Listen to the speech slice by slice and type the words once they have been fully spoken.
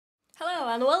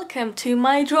and welcome to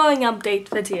my drawing update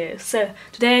video. So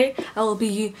today I will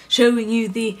be showing you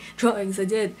the drawings I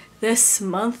did this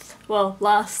month, well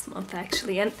last month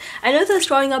actually, and I know this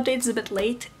drawing update is a bit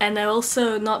late and I've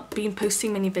also not been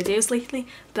posting many videos lately.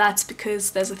 That's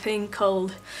because there's a thing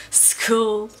called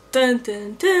school. Dun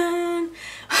dun dun.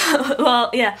 Well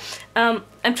yeah,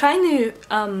 I'm trying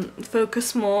to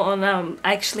focus more on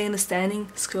actually understanding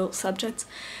school subjects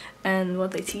and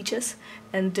what they teach us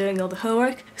and doing all the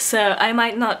homework, so I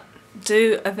might not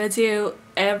do a video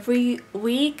every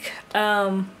week.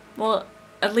 Well,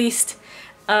 at least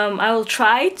I will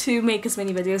try to make as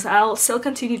many videos. I'll still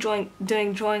continue doing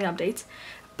drawing updates,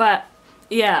 but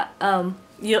yeah,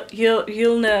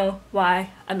 you'll know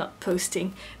why I'm not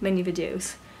posting many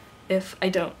videos if I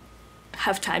don't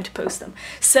have time to post them.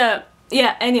 So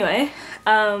yeah, anyway,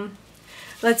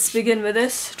 let's begin with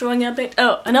this drawing update.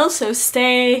 Oh, and also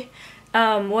stay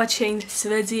watching this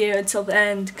video until the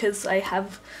end because I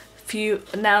have a few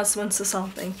announcements or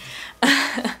something.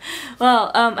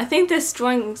 Well, I think this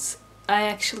drawings I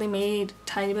actually made a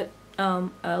tiny bit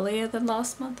earlier than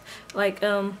last month. Like,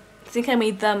 I think I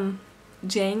made them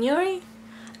January.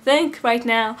 I think right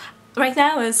now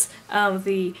is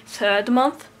the third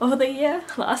month of the year.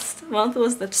 Last month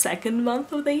was the second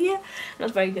month of the year.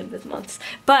 Not very good with months.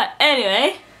 But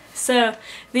anyway, so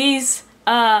these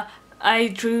I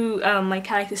drew my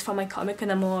characters from my comic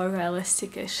in a more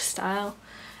realistic-ish style.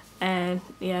 And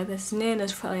yeah, this name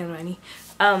is probably already.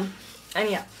 And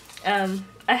yeah,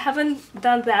 I haven't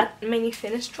done that many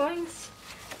finished drawings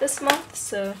this month,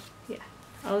 so yeah,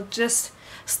 I'll just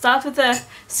start with a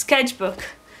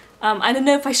sketchbook. I don't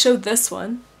know if I showed this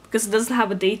one because it doesn't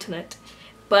have a date on it,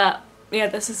 but yeah,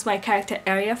 this is my character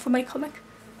area for my comic.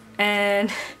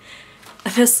 And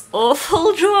this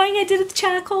awful drawing I did with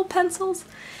charcoal pencils.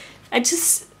 I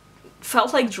just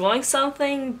felt like drawing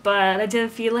something, but I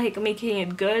didn't feel like making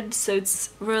it good, so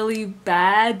it's really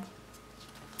bad.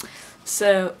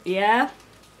 So yeah,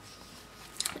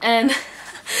 and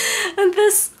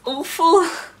this awful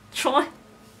drawing.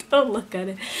 Don't look at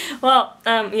it. Well,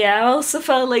 yeah, I also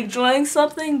felt like drawing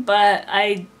something, but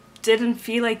I didn't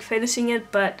feel like finishing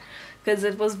it, but because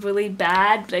it was really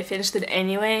bad, but I finished it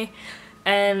anyway.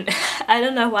 And I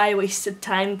don't know why I wasted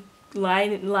time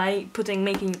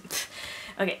making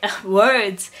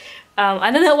words.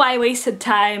 I don't know why I wasted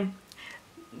time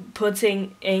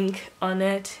putting ink on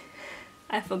it.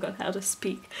 I forgot how to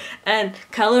speak. And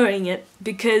coloring it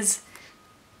because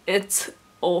it's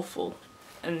awful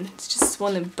and just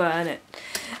want to burn it.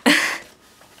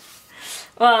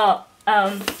 Well,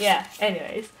 yeah,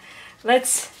 anyways,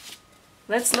 let's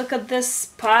look at this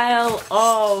pile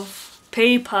of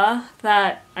paper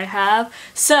that I have.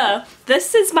 So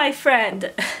this is my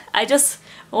friend. I just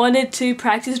wanted to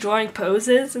practice drawing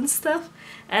poses and stuff,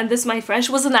 and this my friend.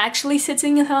 She wasn't actually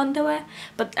sitting in her underwear,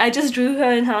 but I just drew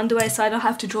her in her underwear so I don't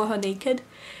have to draw her naked,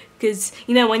 because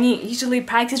you know when you usually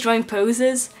practice drawing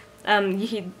poses,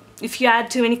 if you add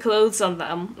too many clothes on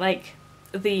them, like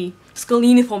the school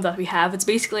uniform that we have, it's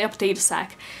basically a potato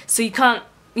sack, so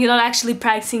you're not actually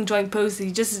practicing drawing poses,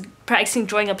 you're just practicing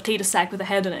drawing a potato sack with a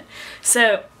head on it.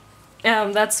 So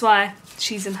that's why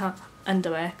she's in her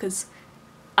underwear, because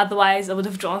otherwise I would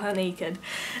have drawn her naked.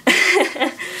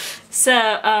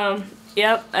 So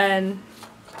yep, and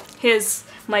here's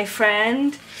my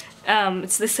friend.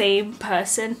 It's the same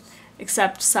person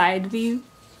except side view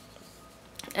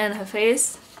and her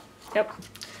face. Yep.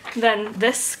 Then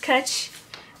this sketch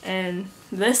and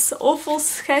this awful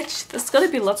sketch. There's gotta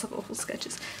be lots of awful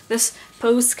sketches. This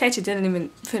pose sketch, I didn't even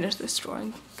finish this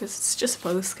drawing because it's just a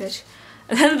pose sketch.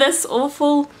 And then this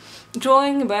awful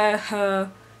drawing where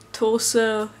her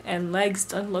torso and legs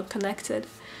don't look connected.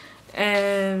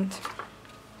 And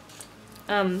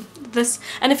this,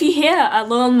 and if you hear a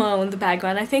lawnmower in the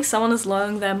background, I think someone is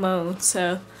blowing their mow.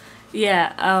 So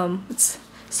yeah, it's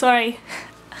sorry.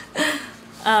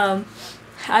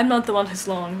 I'm not the one who's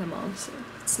blowing the mow, so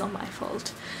it's not my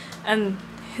fault. And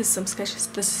here's some sketches.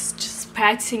 This is just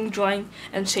practicing drawing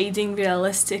and shading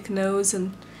realistic nose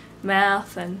and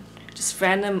mouth, and just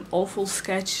random awful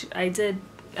sketch I did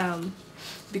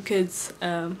because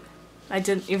I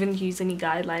didn't even use any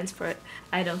guidelines for it,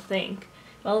 I don't think.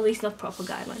 Well, at least not proper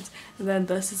guidelines. And then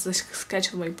this is a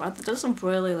sketch of my brother. It doesn't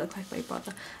really look like my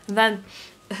brother. And then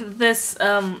this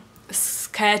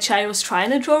sketch, I was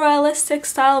trying to draw realistic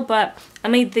style, but I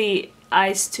made the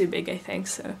eyes too big, I think,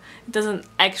 so it doesn't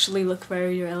actually look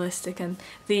very realistic, and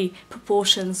the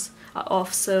proportions are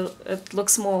off, so it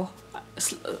looks more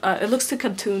it looks too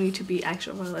cartoony to be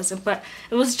actual realism, but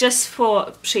it was just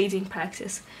for shading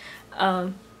practice.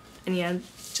 And yeah,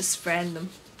 just random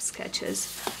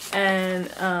sketches. And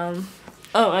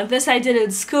Oh, and this I did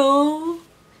in school.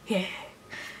 Yeah.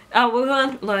 Oh, we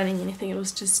weren't learning anything. It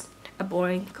was just a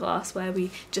boring class where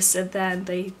we just sit there and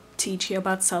they teach you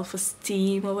about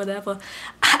self-esteem or whatever.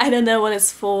 I don't know what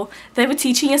it's for. They were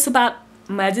teaching us about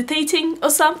meditating or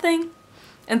something.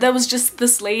 And there was just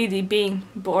this lady being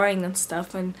boring and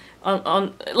stuff, and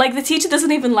on like the teacher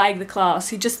doesn't even like the class.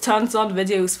 He just turns on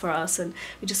videos for us and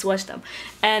we just watch them.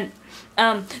 And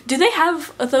do they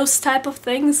have those type of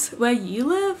things where you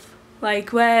live?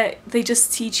 Like where they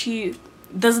just teach you,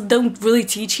 don't really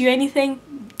teach you anything,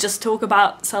 just talk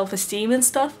about self-esteem and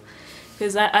stuff?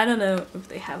 Because I don't know if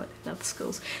they have it in other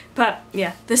schools. But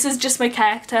yeah, this is just my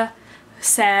character,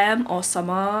 Sam or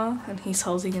Samar, and he's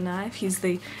holding a knife. He's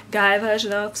the guy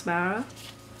version of Samara.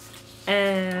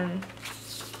 And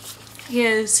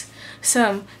here's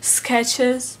some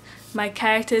sketches, my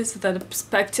characters, the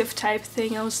perspective type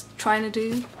thing I was trying to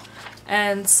do,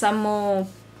 and some more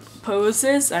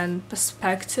poses and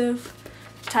perspective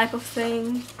type of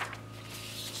thing.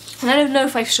 And I don't know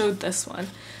if I showed this one.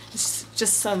 It's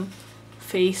just some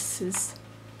faces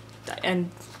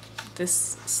and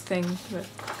this thing with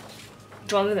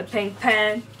drawn with a pink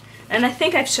pen, and I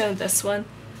think I've shown this one.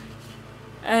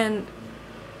 And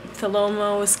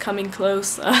Philoma is coming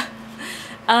closer.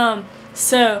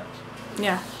 So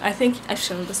yeah, I think I've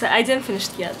shown this. I didn't finish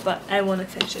it yet, but I want to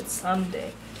finish it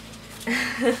someday.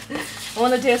 I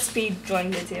want to do a speed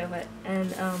drawing video of it.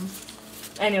 And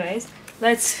anyways,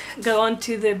 let's go on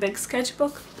to the big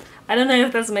sketchbook. I don't know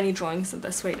if there's many drawings in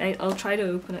this. Wait, I'll try to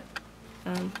open it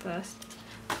first.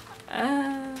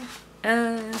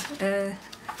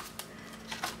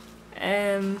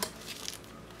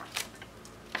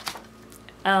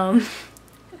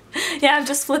 Yeah, I'm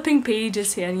just flipping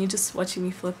pages here and you're just watching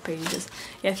me flip pages.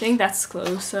 Yeah, I think that's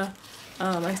closer.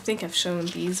 I think I've shown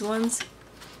these ones.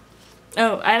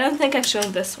 Oh, I don't think I've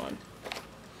shown this one.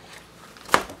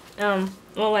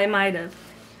 Well, I might have.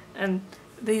 And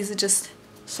these are just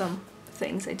some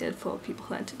things I did for people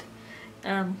who entered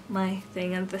my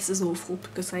thing, and this is awful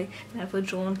because I never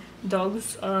drawn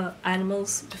dogs or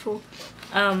animals before.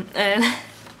 And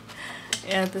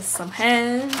yeah, there's some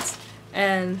hands,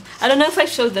 and I don't know if I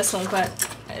showed this one, but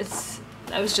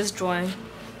I was just drawing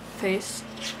face.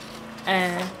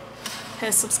 And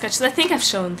here's some sketches. I think I've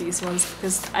shown these ones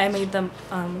because I made them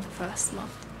the first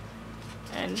month.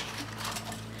 And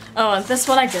oh, and this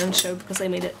one I didn't show because I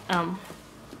made it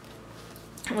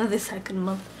the second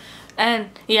month. And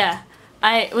yeah,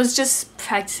 I was just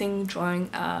practicing drawing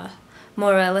a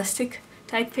more realistic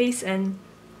typeface, and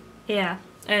yeah,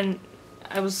 and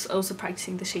I was also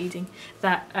practicing the shading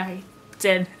that I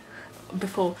did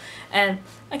before. And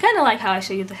I kind of like how I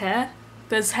shaded the hair,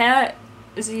 because hair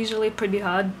is usually pretty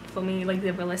hard for me, like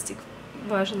the realistic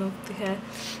version of the hair.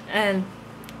 And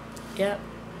yeah,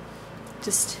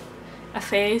 just a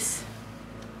face.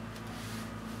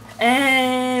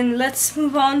 And let's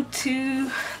move on to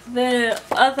the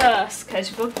other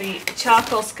sketchbook, the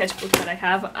charcoal sketchbook that I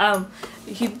have.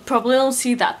 You probably don't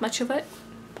see that much of it,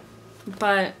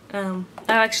 but I've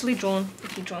actually drawn a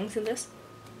few drawings in this.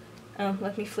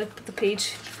 Let me flip the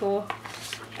page before.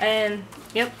 And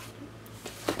yep,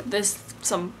 there's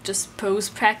some just pose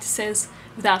practices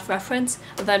without reference,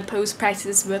 and then pose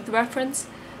practices with reference.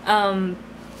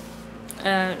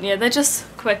 Yeah, they're just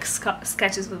quick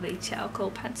sketches with the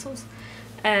charcoal pencils.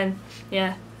 And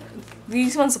yeah,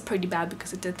 these ones are pretty bad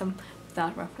because I did them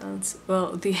without reference.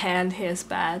 Well, the hand here is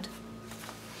bad,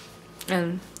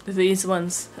 and these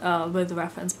ones with the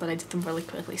reference, but I did them really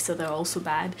quickly, so they're also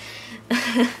bad.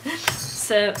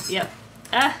 So yeah.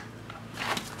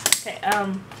 Okay.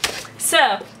 I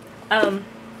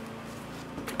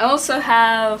also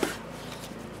have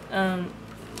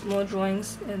more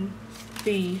drawings in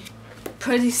the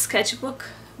pretty sketchbook,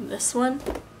 this one,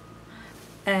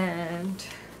 and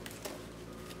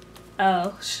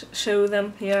I'll show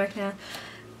them here again.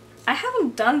 I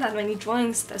haven't done that many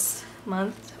drawings this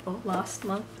month or last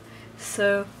month,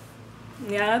 so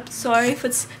yeah, I'm sorry if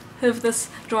this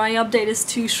drawing update is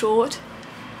too short.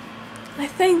 I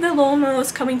think the lawnmower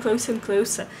is coming closer and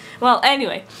closer. Well,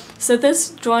 anyway, so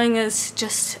this drawing is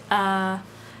just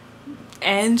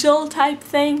angel type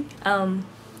thing,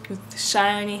 with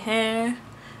shiny hair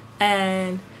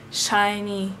and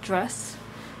shiny dress.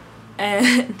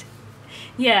 And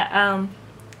yeah,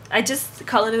 I just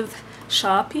colored it with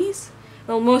Sharpies.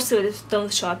 Well, most of it is done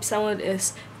with Sharpies, some of it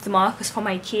is the markers from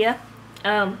IKEA.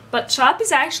 But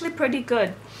Sharpies are actually pretty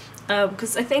good,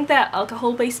 because I think they're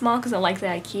alcohol-based markers, unlike the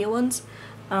IKEA ones.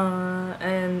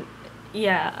 And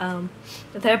yeah,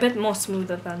 they're a bit more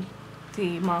smoother than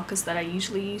the markers that I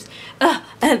usually use.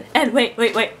 And wait.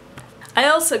 I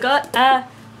also got a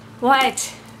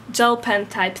white gel pen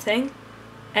type thing,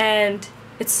 and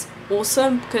it's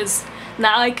awesome because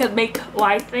now I can make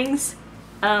white things.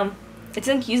 I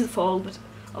didn't use it for all of it,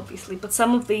 obviously, but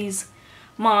some of these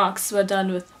marks were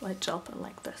done with white gel pen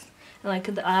like this, and like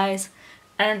in the eyes,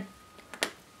 and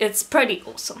it's pretty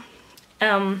awesome.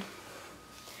 And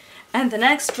the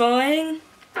next drawing,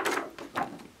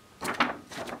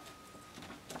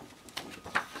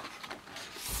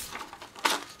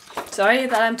 sorry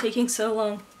that I'm taking so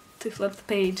long to flip the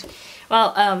page.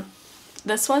 Well,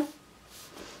 this one,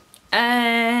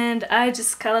 and I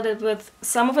just colored it with,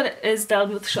 some of it is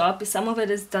done with Sharpie, some of it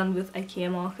is done with IKEA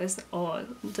markers or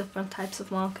different types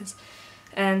of markers.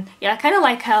 And yeah, I kind of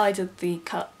like how I did the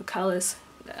colors,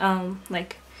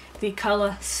 like the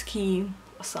color scheme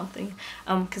or something,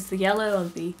 because the yellow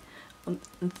and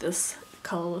this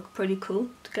color look pretty cool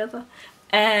together.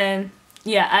 And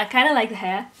yeah, I kind of like the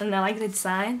hair and I like the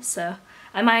design, so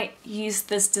I might use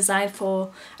this design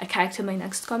for a character in my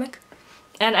next comic.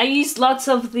 And I used lots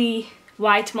of the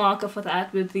white marker for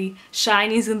that, with the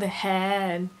shinies in the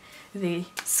hair and the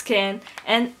skin.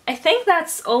 And I think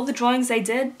that's all the drawings I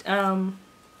did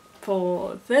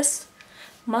for this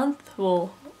month,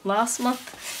 well, last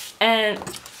month. And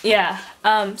yeah,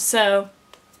 so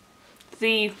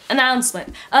the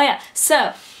announcement. Oh yeah,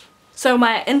 so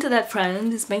my internet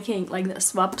friend is making like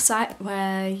this website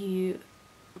where you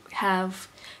have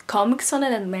comics on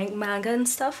it and manga and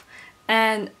stuff,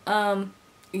 and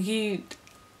you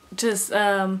just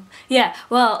yeah,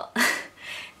 well,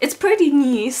 it's pretty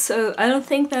new, so I don't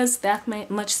think there's that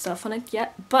much stuff on it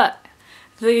yet, but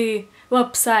the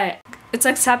website, it's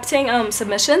accepting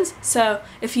submissions. So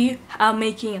if you are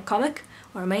making a comic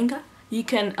or a manga, you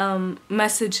can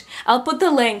message, I'll put the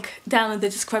link down in the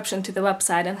description to the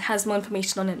website, and it has more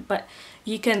information on it, but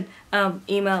you can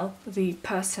email the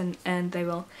person and they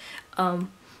will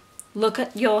look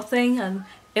at your thing, and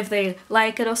if they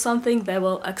like it or something, they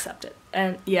will accept it.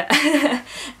 And yeah.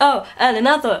 Oh, and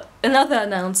another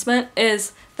announcement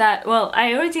is that, well,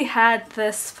 I already had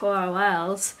this for a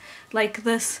while, like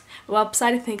this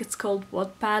website, I think it's called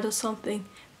Wattpad or something.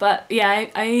 But yeah,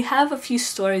 I have a few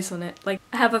stories on it. Like,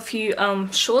 I have a few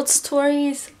short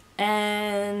stories,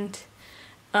 and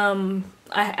I'm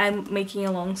making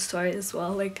a long story as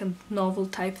well, like a novel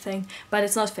type thing, but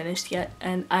it's not finished yet,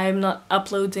 and I'm not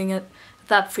uploading it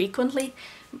that frequently.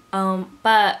 I'll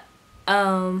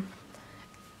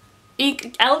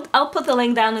put the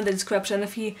link down in the description.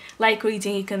 If you like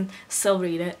reading, you can still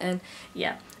read it. And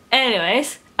yeah,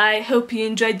 anyways, I hope you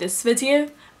enjoyed this video.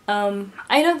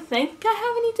 I don't think I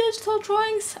have any digital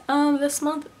drawings this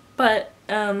month, but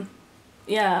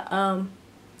yeah,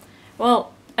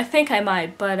 well, I think I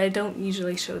might, but I don't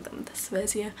usually show them this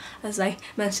video, as I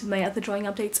mentioned my other drawing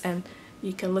updates, and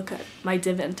you can look at my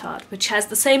DeviantArt, which has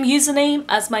the same username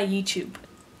as my YouTube.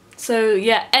 So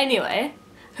yeah, anyway,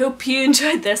 hope you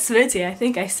enjoyed this video. I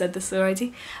think I said this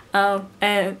already.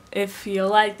 And if you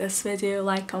like this video,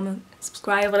 like, comment,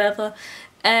 subscribe, whatever.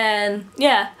 And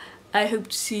yeah, I hope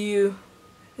to see you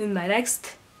in my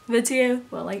next video.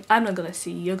 Well, like, I'm not gonna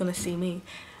see you, you're gonna see me.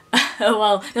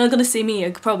 Well, you're not gonna see me,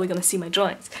 you're probably gonna see my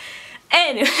drawings.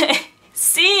 Anyway,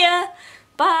 see ya!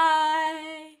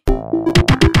 Bye!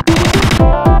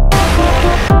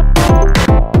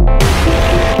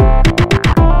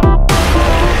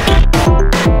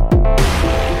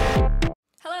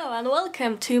 And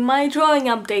welcome to my drawing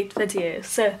update video.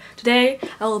 So today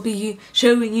I will be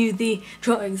showing you the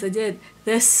drawings I did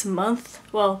this month,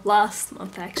 well, last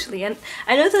month actually. And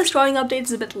I know this drawing update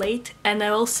is a bit late, and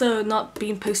I've also not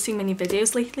been posting many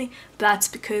videos lately. That's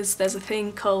because there's a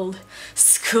thing called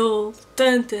school.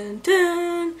 Dun dun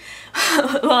dun.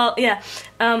 Well, yeah,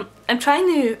 I'm trying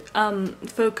to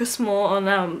focus more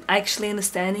on actually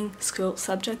understanding school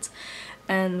subjects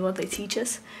and what they teach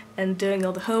us, and doing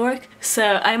all the homework.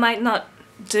 So I might not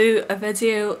do a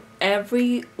video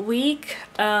every week.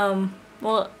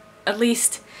 Well, at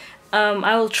least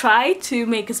I will try to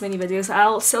make as many videos.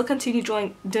 I'll still continue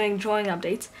doing drawing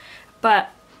updates,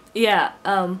 but yeah,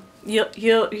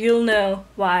 you'll know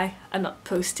why I'm not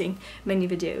posting many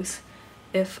videos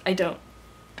if I don't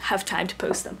have time to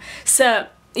post them. So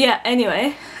yeah,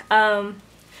 anyway,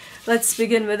 let's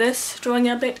begin with this drawing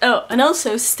update. Oh, and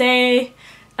also stay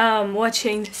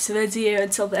watching this video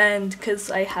until the end,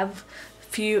 because I have a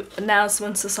few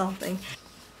announcements or something.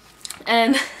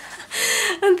 And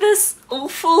this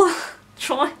awful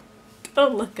drawing,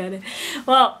 don't look at it.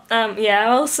 Well, yeah,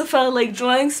 I also felt like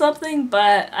drawing something,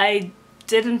 but I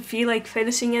didn't feel like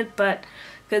finishing it, but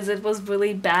because it was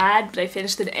really bad, but I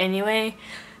finished it anyway.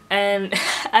 And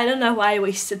I don't know why I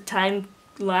wasted time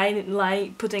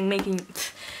making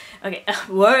okay,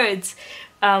 words.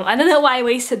 I don't know why I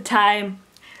wasted time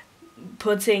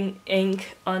putting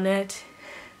ink on it.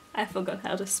 I forgot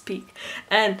how to speak.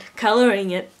 And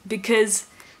coloring it because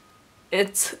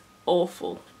it's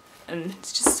awful and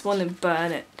just want to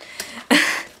burn it.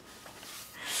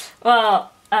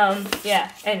 Well,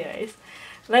 yeah, anyways.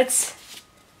 Let's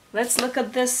look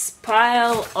at this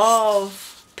pile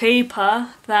of paper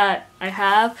that I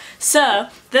have. So,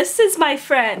 this is my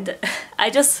friend. I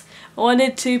just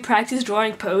wanted to practice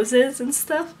drawing poses and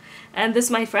stuff. And this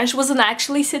is my friend. She wasn't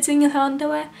actually sitting in her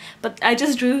underwear, but I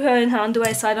just drew her in her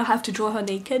underwear so I don't have to draw her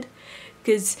naked.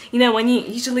 Because, you know, when you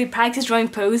usually practice drawing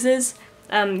poses,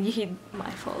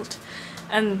 my fault.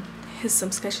 And here's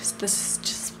some sketches. This is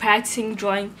just practicing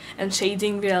drawing and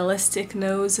shading realistic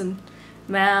nose and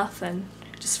mouth and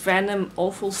just random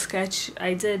awful sketch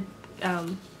I did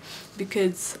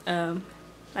because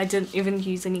I didn't even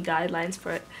use any guidelines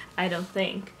for it, I don't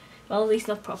think. Well, at least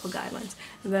not proper guidelines.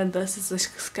 And then this is a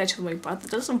sketch of my brother.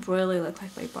 It doesn't really look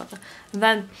like my brother. And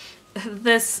then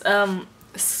this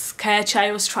sketch,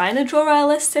 I was trying to draw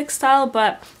realistic style,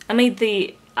 but I made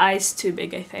the eyes too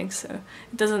big, I think, so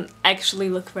it doesn't actually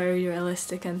look very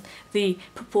realistic, and the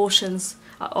proportions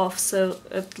are off, so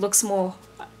it looks more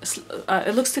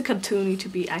it looks too cartoony to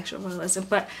be actual realistic,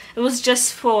 but it was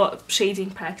just for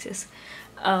shading practice.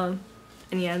 And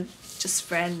yeah, just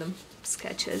random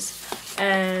sketches.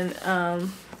 And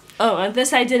oh, and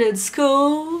this I did in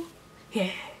school.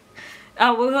 Yeah.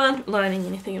 We weren't learning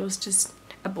anything, it was just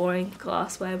a boring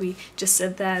class where we just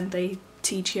sit there and they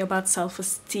teach you about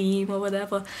self-esteem or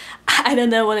whatever. I don't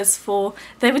know what it's for.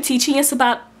 They were teaching us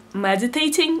about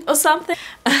meditating or something.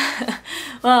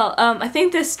 Well, I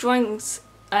think this drawings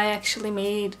I actually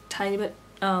made a tiny bit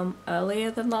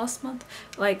earlier than last month.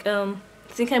 Like, I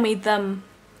think I made them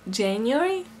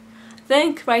January. I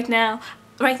think right now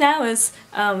is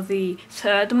the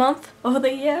 3rd month of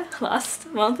the year. Last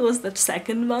month was the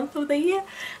 2nd month of the year.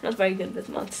 Not very good with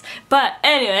months. But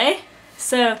anyway,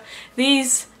 so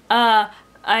these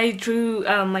I drew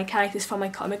my characters from my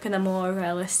comic in a more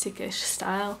realistic-ish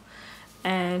style.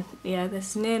 And yeah,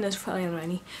 this name is probably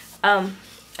Rennie. And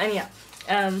yeah,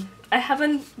 I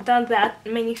haven't done that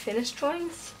many finished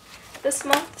drawings this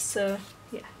month, so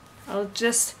yeah, I'll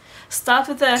just start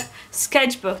with a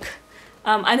sketchbook.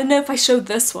 I don't know if I showed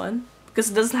this one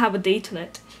because it doesn't have a date on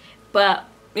it, but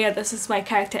yeah, this is my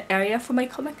character area for my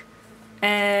comic.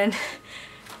 And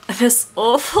this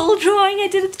awful drawing I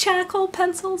did with charcoal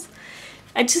pencils.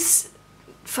 I just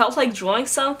felt like drawing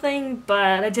something,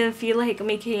 but I didn't feel like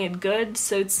making it good,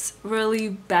 so it's really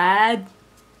bad.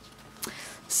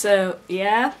 So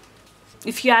yeah,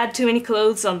 if you add too many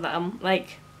clothes on them,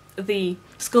 like the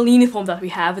school uniform that we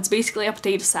have, it's basically a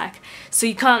potato sack. So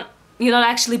you're not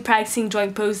actually practicing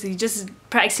drawing poses, you're just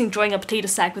practicing drawing a potato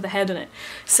sack with a head on it.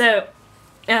 So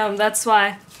that's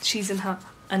why she's in her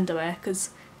underwear,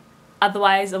 because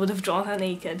otherwise I would have drawn her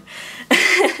naked.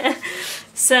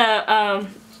 So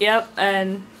yep,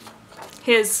 and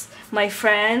here's my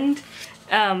friend.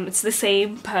 It's the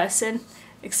same person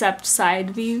except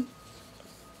side view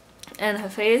and her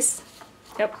face.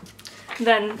 Yep.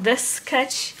 Then this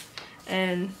sketch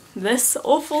and this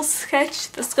awful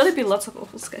sketch. There's gotta be lots of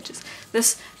awful sketches.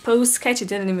 This pose sketch, I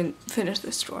didn't even finish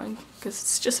this drawing because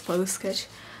it's just a pose sketch.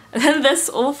 And then this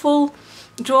awful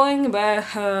drawing where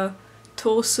her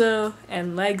torso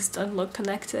and legs don't look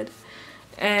connected.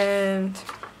 And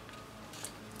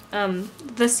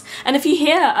this, and if you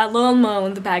hear a lawnmower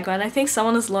in the background, I think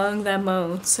someone is mowing their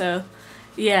mow, so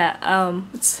yeah,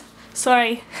 it's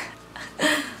sorry.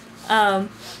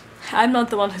 I'm not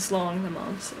the one who's mowing the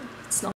mow, so